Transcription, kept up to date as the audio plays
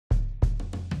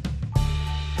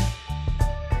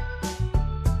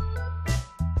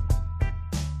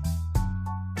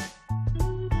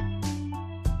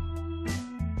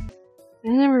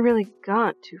never really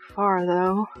got too far,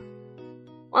 though.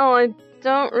 Well, I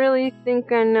don't really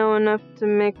think I know enough to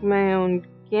make my own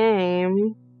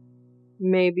game.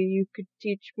 Maybe you could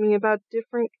teach me about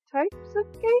different types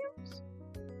of games?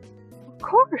 Of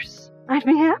course, I'd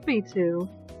be happy to.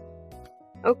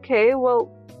 Okay,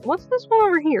 well, what's this one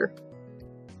over here?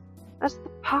 That's the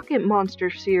Pocket Monster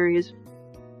series.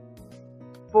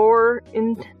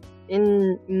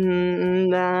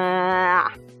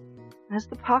 That's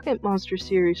the Pocket Monster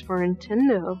series for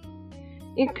Nintendo.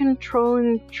 You control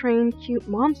and train cute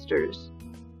monsters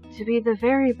to be the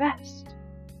very best.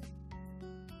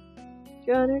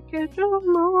 Gotta catch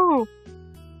 'em all.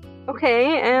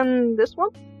 Okay, and this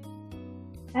one?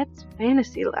 That's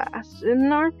Fantasy Last,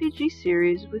 an RPG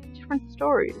series with different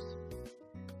stories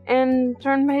and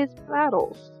turn-based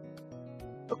battles.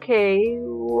 Okay,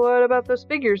 what about those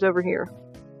figures over here?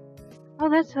 Oh,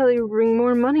 that's how they wring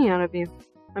more money out of you.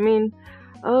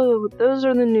 Those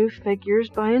are the new figures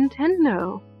by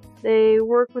Nintendo. They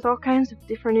work with all kinds of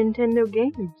different Nintendo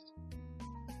games.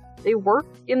 They work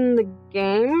in the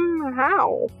game?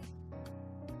 How?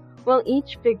 Well,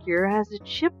 each figure has a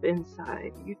chip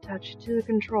inside. You touch it to the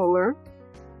controller,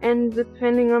 and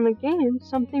depending on the game,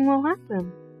 something will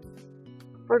happen.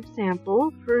 For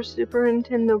example, for Super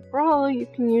Nintendo Brawl, you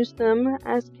can use them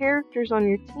as characters on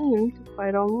your team to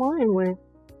fight online with.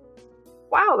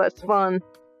 Wow, that's fun!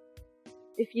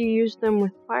 If you use them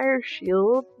with Fire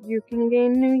Shield, you can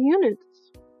gain new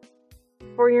units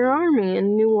for your army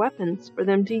and new weapons for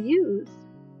them to use.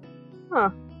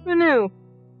 Huh, who knew?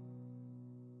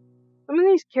 Some of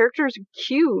these characters are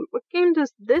cute. What game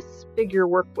does this figure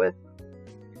work with?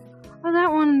 Oh,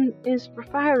 that one is for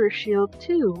Fire Shield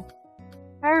too.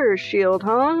 Fire Shield,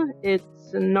 huh?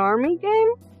 It's an army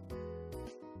game?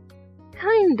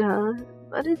 Kinda,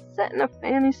 but it's set in a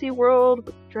fantasy world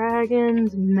with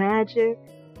dragons and magic.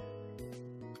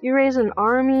 You raise an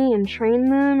army and train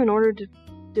them in order to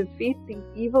defeat the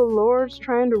evil lords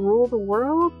trying to rule the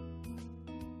world.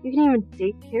 You can even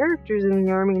date characters in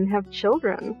the army and have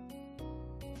children.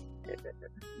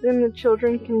 Then the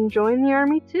children can join the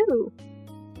army too.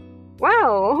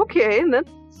 Wow, okay, that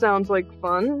sounds like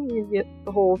fun. You get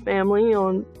the whole family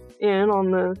on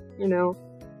the,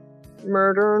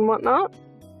 murder and whatnot.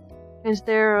 Is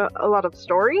there a lot of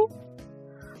story?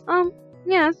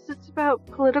 Yes, it's about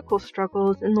political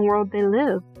struggles in the world they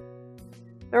live.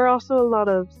 There are also a lot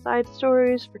of side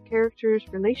stories for characters'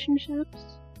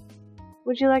 relationships.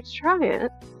 Would you like to try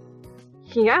it?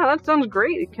 Yeah, that sounds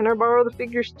great. Can I borrow the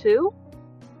figures too?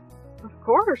 Of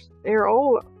course, they are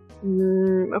owned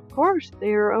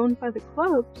by the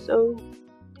club, so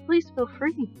please feel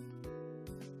free.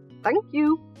 Thank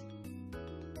you.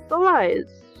 So, Liz,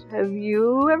 have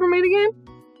you ever made a game?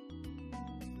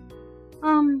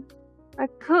 I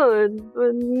could,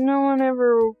 but no one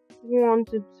ever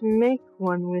wanted to make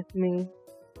one with me.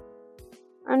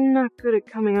 I'm not good at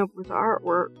coming up with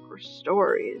artwork or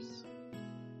stories.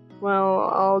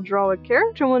 Well, I'll draw a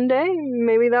character one day.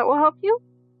 Maybe that will help you?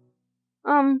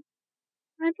 I'd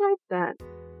like that.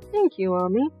 Thank you,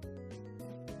 Ami.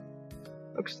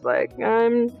 Let's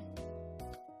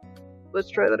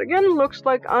try that again. Looks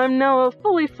like I'm now a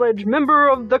fully fledged member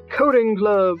of the coding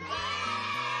club.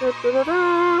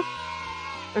 Da-da-da-da.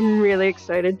 I'm really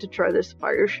excited to try this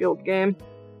Fire Shield game.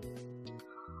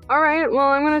 Alright, well,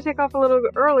 I'm gonna take off a little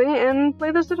bit early and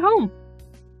play this at home.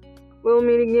 We'll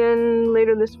meet again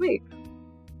later this week.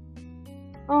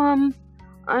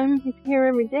 I'm here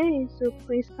every day, so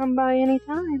please come by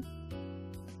anytime.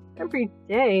 Every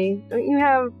day? Don't you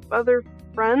have other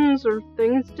friends or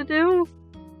things to do?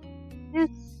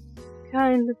 It's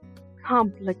kind of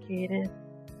complicated.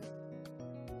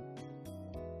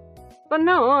 But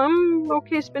no, I'm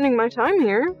okay spending my time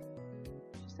here.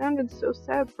 She sounded so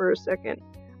sad for a second.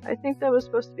 I think that was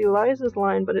supposed to be Liza's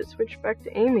line, but it switched back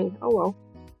to Amy. Oh well.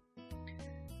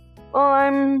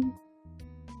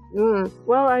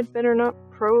 Well, I'd better not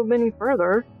probe any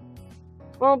further.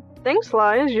 Well, thanks,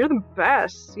 Liz. You're the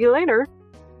best. See you later.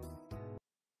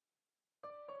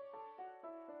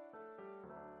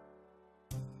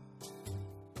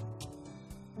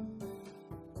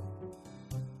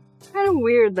 Kind of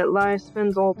weird that Liz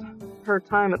spends all her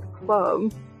time at the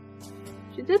club.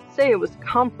 She did say it was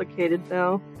complicated,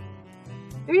 though.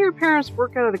 Maybe your parents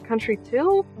work out of the country,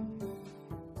 too?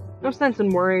 No sense in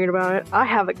worrying about it. I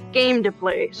have a game to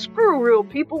play. Screw real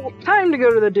people. Time to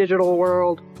go to the digital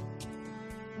world.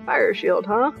 Fire Shield,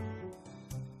 huh?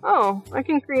 Oh, I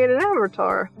can create an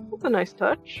avatar. That's a nice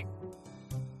touch.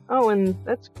 Oh, and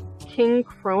that's King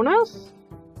Kronos?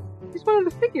 He's one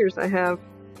of the figures I have.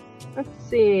 Let's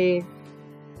see.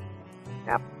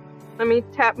 Let me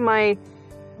tap my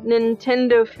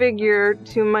Nintendo figure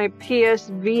to my PS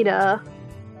Vita.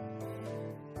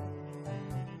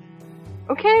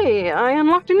 Okay, I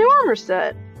unlocked a new armor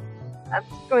set. That's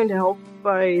going to help,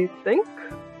 I think.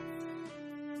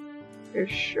 There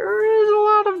sure is a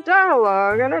lot of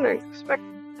dialogue. I didn't expect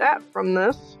that from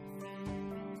this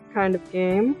kind of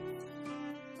game.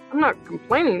 I'm not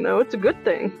complaining though, it's a good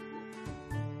thing.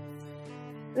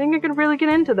 I think I could really get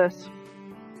into this.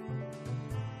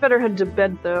 Better head to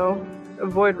bed though.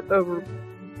 Avoid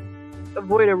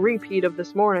a repeat of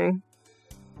this morning.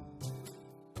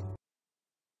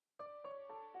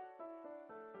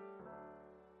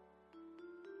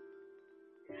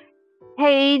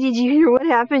 Hey, did you hear what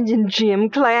happened in gym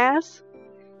class?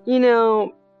 You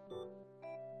know...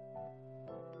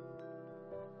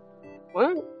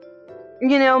 What?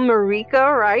 You know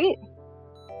Marika, right?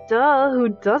 Duh, who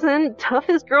doesn't?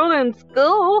 Toughest girl in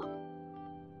school.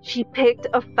 She picked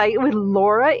a fight with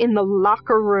Laura in the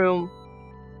locker room.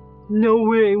 No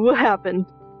way, what happened?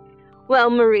 Well,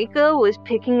 Marika was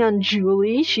picking on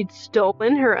Julie. She'd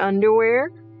stolen her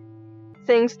underwear.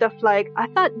 Saying stuff like, I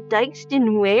thought dykes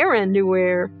didn't wear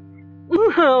underwear.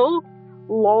 Well,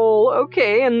 lol,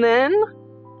 okay, and then?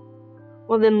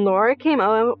 Well, then Laura came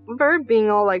over, being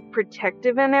all, like,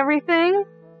 protective and everything.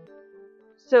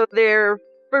 So they're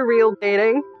for real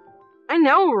dating. I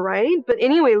know, right? But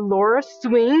anyway, Laura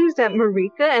swings at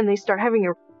Marika and they start having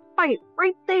a fight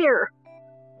right there.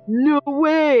 No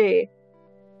way!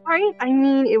 Right? I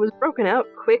mean, it was broken out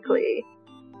quickly.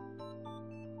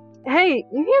 Hey,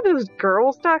 you hear those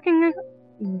girls talking?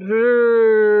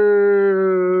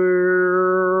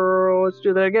 Let's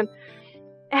do that again.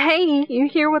 Hey, you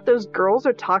hear what those girls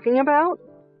are talking about?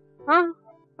 Huh?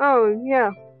 Oh, yeah.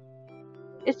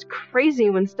 It's crazy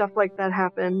when stuff like that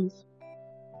happens.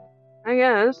 I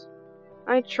guess.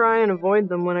 I try and avoid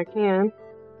them when I can.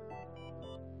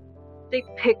 They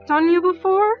picked on you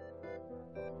before?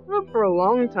 Not for a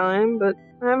long time, but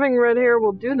having red hair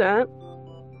will do that.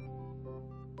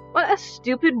 What a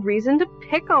stupid reason to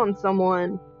pick on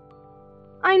someone.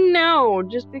 I know,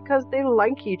 just because they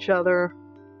like each other.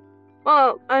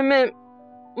 Well, I meant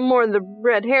more the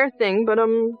red hair thing, but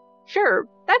sure,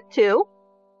 that too.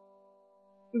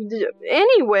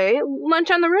 Anyway,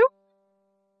 lunch on the roof?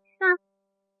 Sure.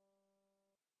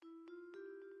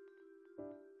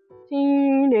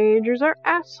 Teenagers are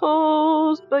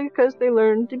assholes because they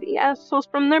learn to be assholes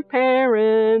from their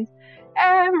parents.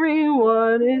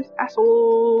 Everyone is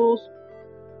assholes.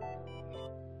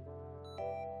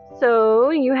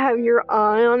 So, you have your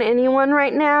eye on anyone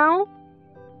right now?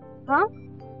 Huh?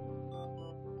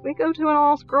 We go to an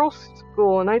all-girls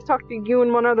school, and I talk to you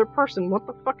and one other person. What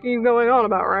the fuck are you going on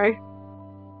about, right?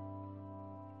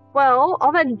 Well,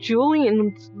 all that Julie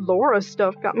and Laura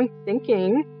stuff got me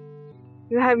thinking.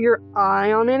 You have your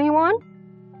eye on anyone?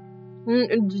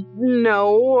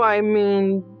 No, I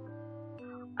mean...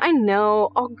 I know,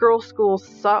 all girls schools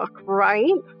suck,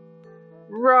 right?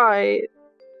 Right.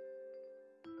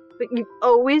 But you've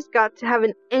always got to have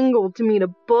an angle to meet a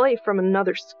boy from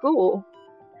another school.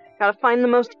 Gotta find the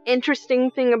most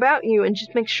interesting thing about you and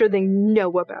just make sure they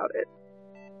know about it.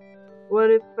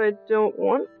 What if I don't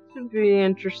want to be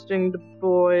interesting to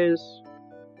boys?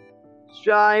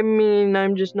 I mean,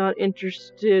 I'm just not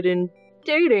interested in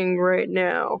dating right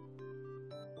now.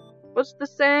 What's the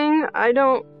saying? I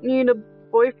don't need a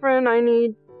boyfriend, I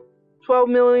need $12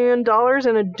 million and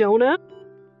a donut?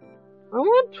 I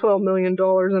want $12 million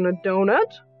and a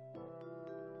donut.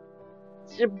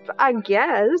 I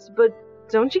guess, but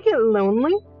don't you get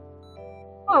lonely?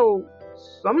 Oh,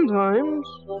 sometimes.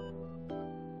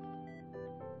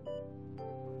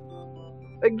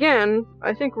 Again,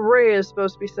 I think Ray is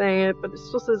supposed to be saying it, but it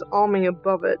still says Almi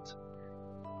above it.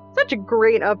 Such a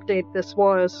great update this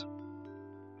was.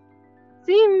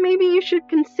 See, maybe you should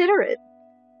consider it.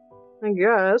 I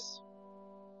guess.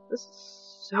 This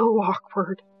is so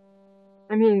awkward.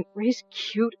 I mean, Ray's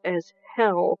cute as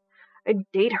hell.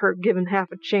 I'd date her given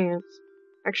half a chance.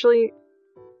 Actually,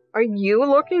 are you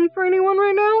looking for anyone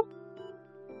right now?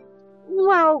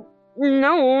 Well,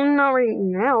 no, not right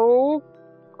now.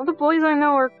 All the boys I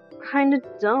know are kinda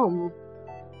dumb.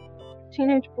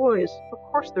 Teenage boys, of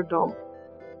course they're dumb.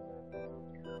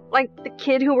 Like the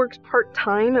kid who works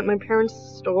part-time at my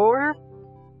parents' store.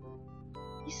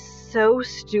 He's so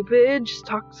stupid, just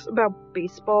talks about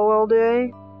baseball all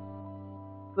day.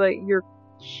 But you're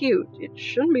cute. It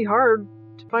shouldn't be hard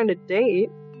to find a date.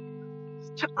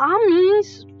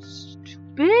 Tommy's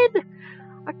stupid.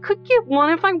 I could get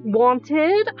one if I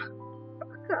wanted.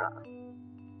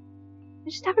 I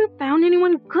just haven't found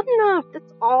anyone good enough,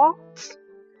 that's all.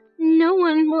 No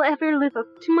one will ever live up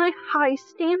to my high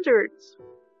standards.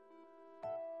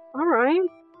 Alright,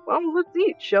 well, let's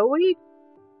eat, shall we?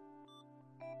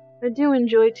 I do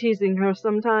enjoy teasing her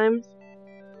sometimes.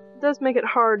 It does make it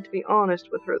hard to be honest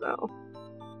with her, though.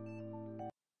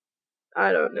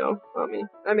 I don't know, Mommy.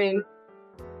 I mean,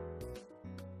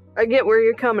 I get where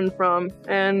you're coming from,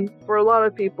 and for a lot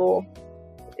of people,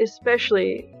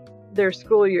 especially their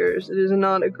school years, it is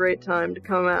not a great time to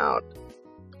come out.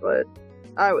 But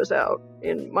I was out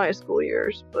in my school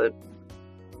years, but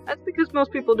that's because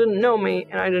most people didn't know me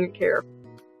and I didn't care.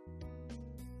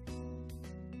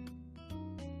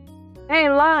 Hey,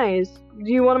 Lies,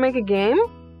 do you want to make a game?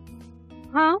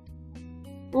 Huh?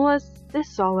 What's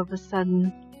this all of a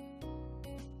sudden?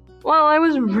 Well, I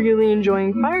was really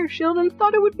enjoying Fire Shield and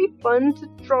thought it would be fun to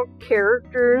draw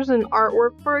characters and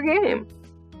artwork for a game.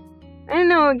 I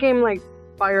know a game like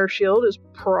Fire Shield is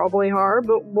probably hard,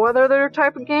 but what other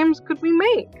type of games could we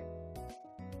make?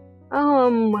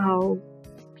 Well,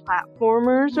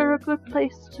 platformers are a good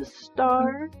place to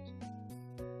start.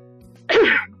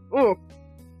 Oh.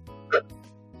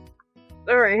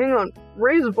 Alright, hang on.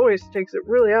 Ray's voice takes it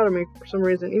really out of me for some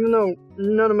reason, even though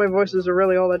none of my voices are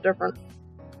really all that different.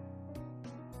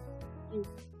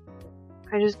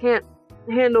 I just can't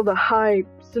handle the high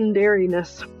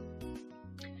tsunderiness.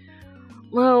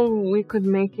 Well, we could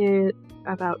make it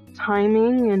about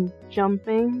timing and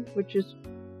jumping, which is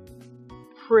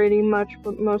pretty much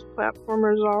what most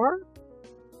platformers are.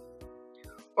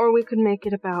 Or we could make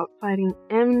it about fighting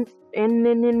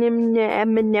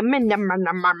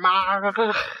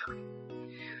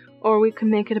or we could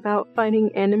make it about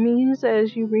fighting enemies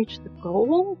as you reach the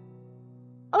goal.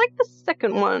 I like the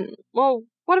second one. Well,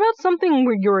 what about something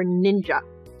where you're a ninja,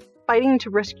 fighting to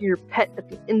rescue your pet at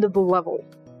the end of the level?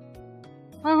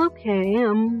 Well, okay,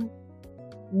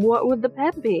 what would the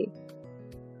pet be?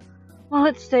 Well,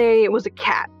 let's say it was a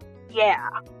cat. Yeah.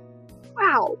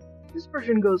 Wow, this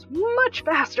version goes much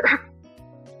faster.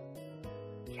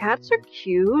 Cats are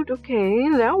cute, okay,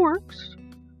 that works.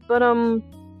 But,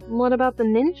 what about the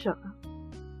ninja?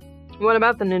 What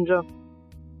about the ninja?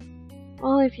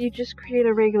 Well, if you just create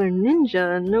a regular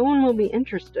ninja, no one will be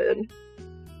interested.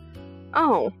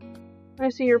 Oh, I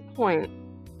see your point.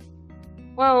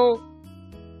 Well,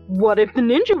 what if the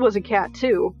ninja was a cat,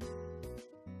 too?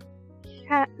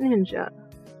 Cat ninja.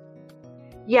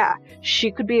 Yeah,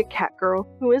 she could be a cat girl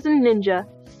who is a ninja,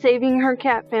 saving her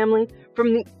cat family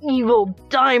from the evil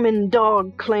Diamond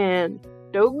Dog Clan.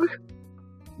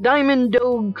 Diamond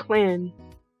Dog Clan.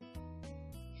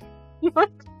 What?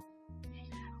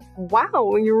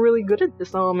 Wow, you're really good at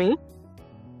this, Ami.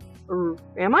 Or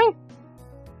am I?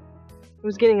 I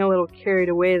was getting a little carried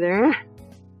away there.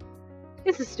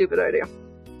 It's a stupid idea.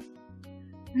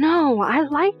 No, I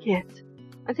like it.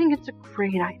 I think it's a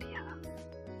great idea.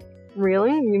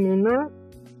 Really? You mean that?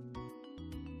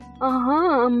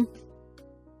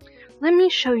 Let me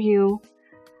show you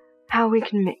how we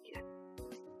can make it.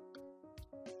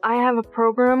 I have a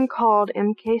program called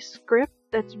MK Script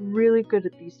that's really good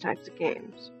at these types of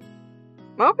games.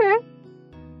 Okay.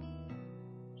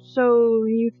 So,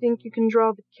 you think you can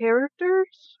draw the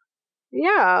characters?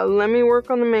 Yeah, let me work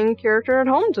on the main character at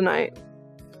home tonight.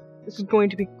 This is going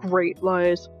to be great,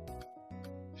 Lies.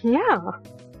 Yeah.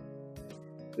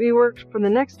 We worked for the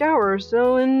next hour or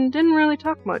so and didn't really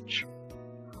talk much.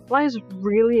 Lies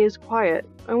really is quiet.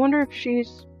 I wonder if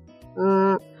she's...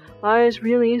 Lies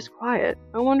really is quiet.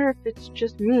 I wonder if it's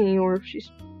just me or if she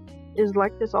is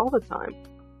like this all the time.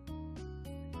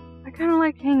 I kinda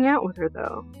like hanging out with her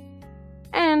though.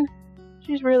 And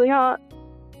she's really hot.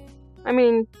 I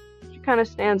mean, she kinda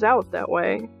stands out that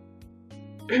way.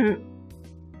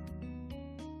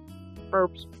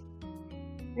 Burps.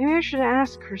 Maybe I should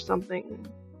ask her something.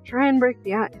 Try and break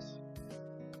the ice.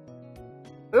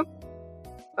 Oop.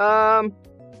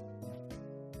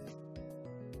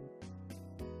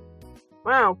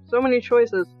 Wow, so many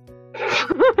choices.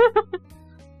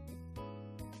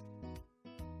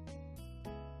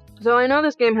 So I know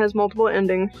this game has multiple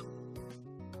endings,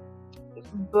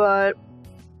 but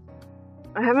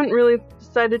I haven't really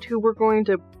decided who we're going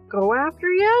to go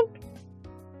after yet.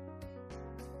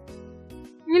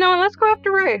 You know what, let's go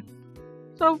after Ray.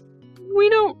 So, we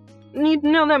don't need to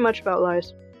know that much about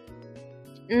Lies.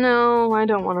 No, I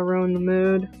don't want to ruin the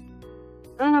mood.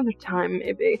 Another time,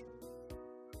 maybe.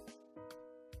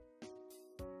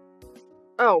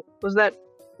 Oh, was that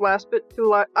last bit too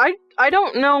loud? I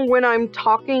don't know when I'm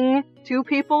talking to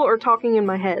people or talking in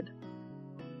my head.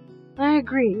 I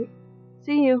agree.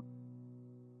 See you.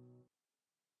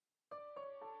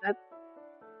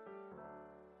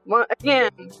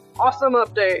 Again, awesome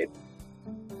update.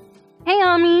 Hey,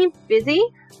 Ami, busy?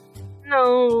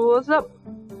 No, what's up?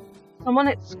 Someone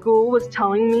at school was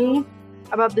telling me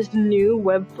about this new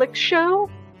Webflix show?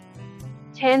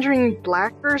 Tangerine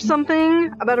Black or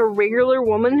something? About a regular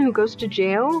woman who goes to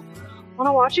jail?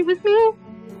 Wanna watch it with me?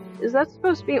 Is that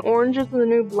supposed to be Orange is the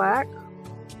New Black?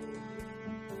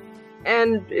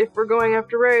 And if we're going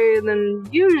after Ray, then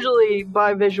usually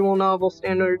by visual novel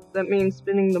standards, that means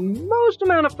spending the most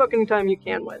amount of fucking time you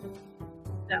can with.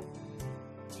 Yeah.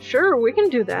 Sure, we can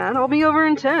do that. I'll be over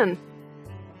in 10.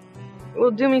 It will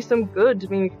do me some good to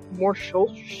be more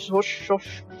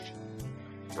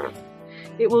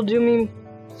It will do me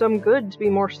some good to be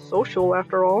more social,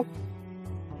 after all.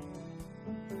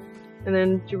 And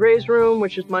then to Ray's room,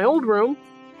 which is my old room.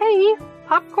 Hey,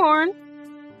 popcorn.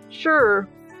 Sure.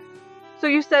 So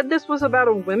you said this was about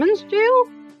a women's jail?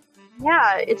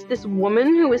 Yeah, it's this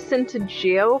woman who was sent to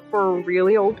jail for a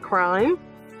really old crime.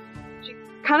 She's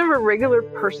kind of a regular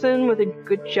person with a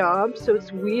good job, so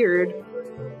it's weird.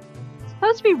 It's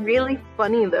supposed to be really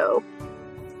funny, though.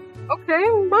 Okay,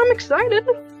 well, I'm excited.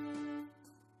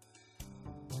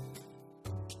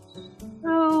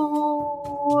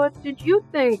 So, what did you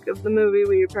think of the movie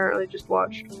we apparently just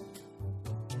watched?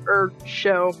 Or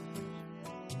show?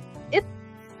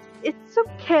 It's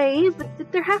okay, but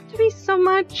did there have to be so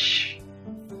much?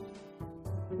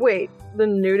 Wait, the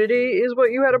nudity is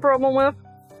what you had a problem with?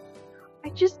 I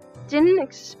just didn't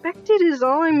expect it is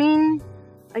all. I mean,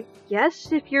 I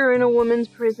guess if you're in a woman's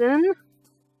prison,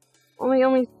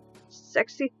 only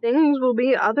sexy things will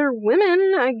be other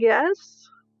women, I guess.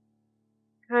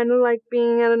 Kinda like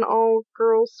being at an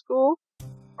all-girls school.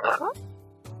 What?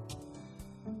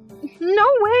 No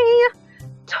way!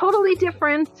 Totally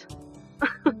different.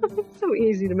 It's so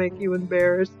easy to make you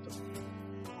embarrassed.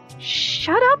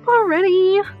 Shut up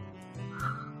already!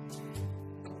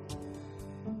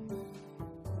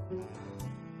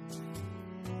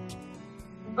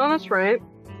 Oh, that's right.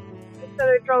 I said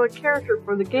I'd draw a character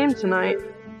for the game tonight.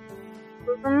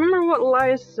 But remember what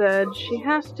Liza said, she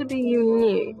has to be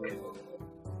unique.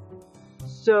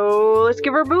 So, let's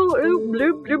give her blue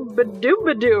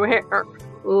hair.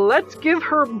 Let's give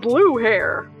her blue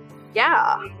hair.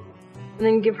 Yeah. And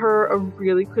then give her a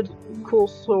really cool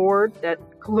sword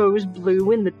that glows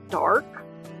blue in the dark.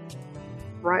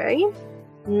 Right?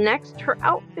 Next, her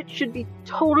outfit should be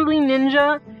totally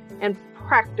ninja and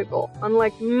practical,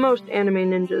 unlike most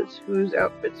anime ninjas whose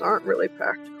outfits aren't really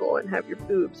practical and have your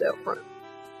boobs out front.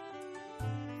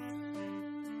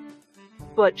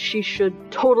 But she should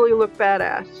totally look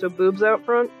badass, so boobs out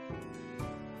front,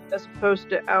 as opposed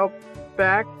to out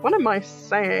back. What am I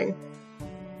saying?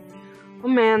 Oh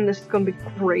man, this is gonna be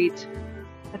great.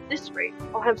 At this rate,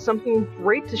 I'll have something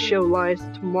great to show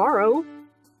Liza tomorrow.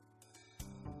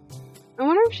 I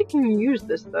wonder if she can use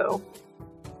this, though.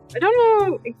 I don't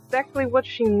know exactly what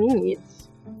she needs.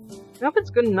 I hope it's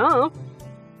good enough.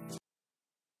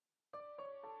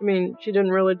 I mean, she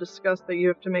didn't really discuss that you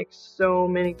have to make so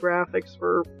many graphics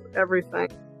for everything.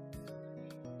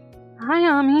 Hi,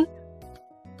 Ami.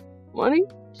 What are you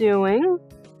doing?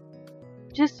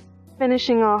 Just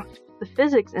finishing off the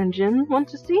physics engine. Want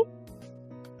to see?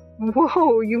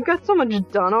 Whoa, you've got so much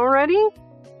done already?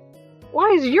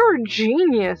 Why, you're a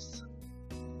genius.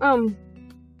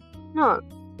 Not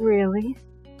really.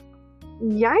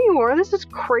 Yeah, you are. This is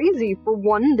crazy for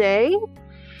one day.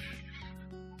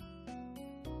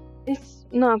 It's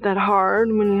not that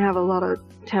hard when you have a lot of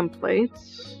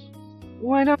templates.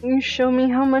 Why don't you show me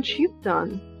how much you've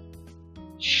done?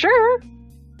 Sure.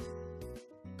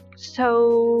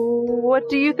 So, what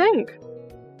do you think?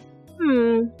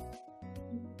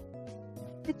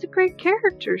 It's a great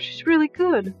character. She's really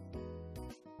good.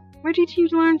 Where did you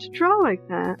learn to draw like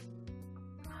that?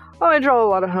 Oh, I draw a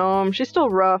lot at home. She's still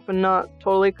rough and not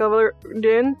totally covered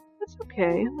in. That's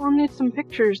okay. I'll need some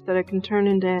pictures that I can turn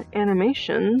into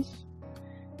animations.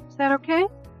 Is that okay?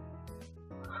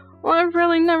 Well, I've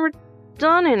really never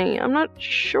done any. I'm not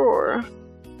sure.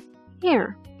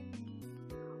 Here.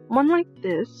 One like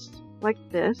this,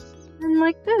 and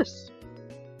like this.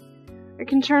 I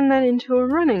can turn that into a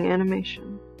running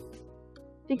animation.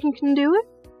 Think you can do it?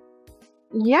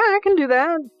 Yeah, I can do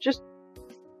that. Just,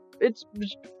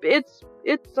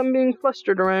 I'm being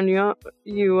flustered around you,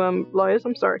 Liza,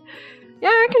 I'm sorry. Yeah,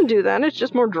 I can do that. It's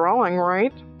just more drawing,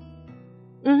 right?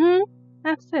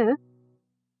 That's it.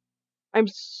 I'm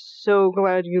so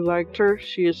glad you liked her.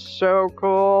 She is so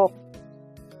cool.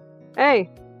 Hey,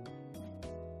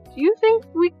 do you think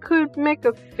we could make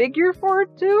a figure for her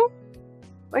too?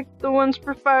 Like the ones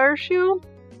for Fire Shield?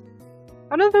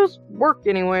 How do those work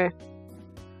anyway?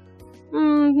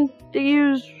 They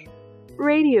use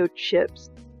radio chips.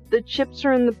 The chips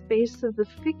are in the base of the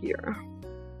figure.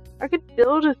 I could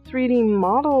build a 3D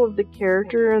model of the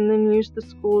character and then use the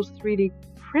school's 3D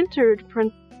printer to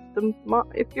print the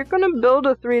if you're gonna build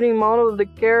a 3D model of the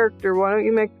character, why don't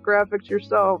you make the graphics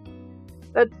yourself?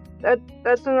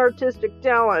 That's an artistic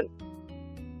talent.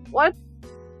 What?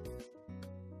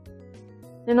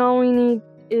 And all we need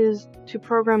is to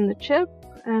program the chip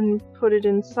and put it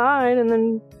inside and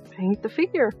then paint the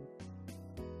figure.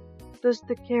 Does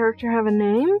the character have a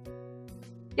name?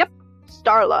 Yep,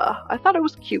 Starla. I thought it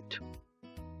was cute.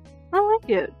 I like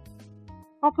it.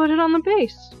 I'll put it on the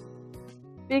base.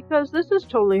 Because this is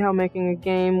totally how making a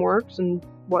game works and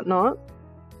whatnot.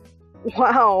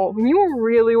 Wow, you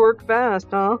really work fast,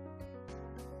 huh?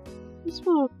 This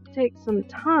will take some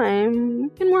time. We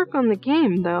can work on the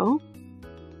game, though.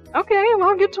 Okay, well,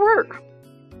 I'll get to work.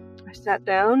 I sat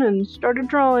down and started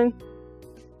drawing.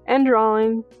 And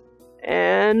drawing.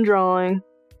 And drawing.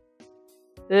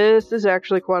 This is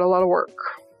actually quite a lot of work.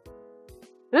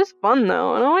 It is fun,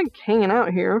 though, and I like hanging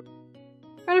out here.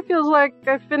 Kind of feels like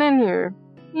I fit in here,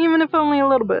 even if only a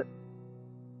little bit.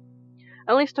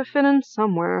 At least I fit in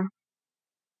somewhere.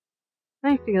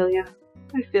 I feel ya,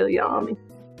 Ami.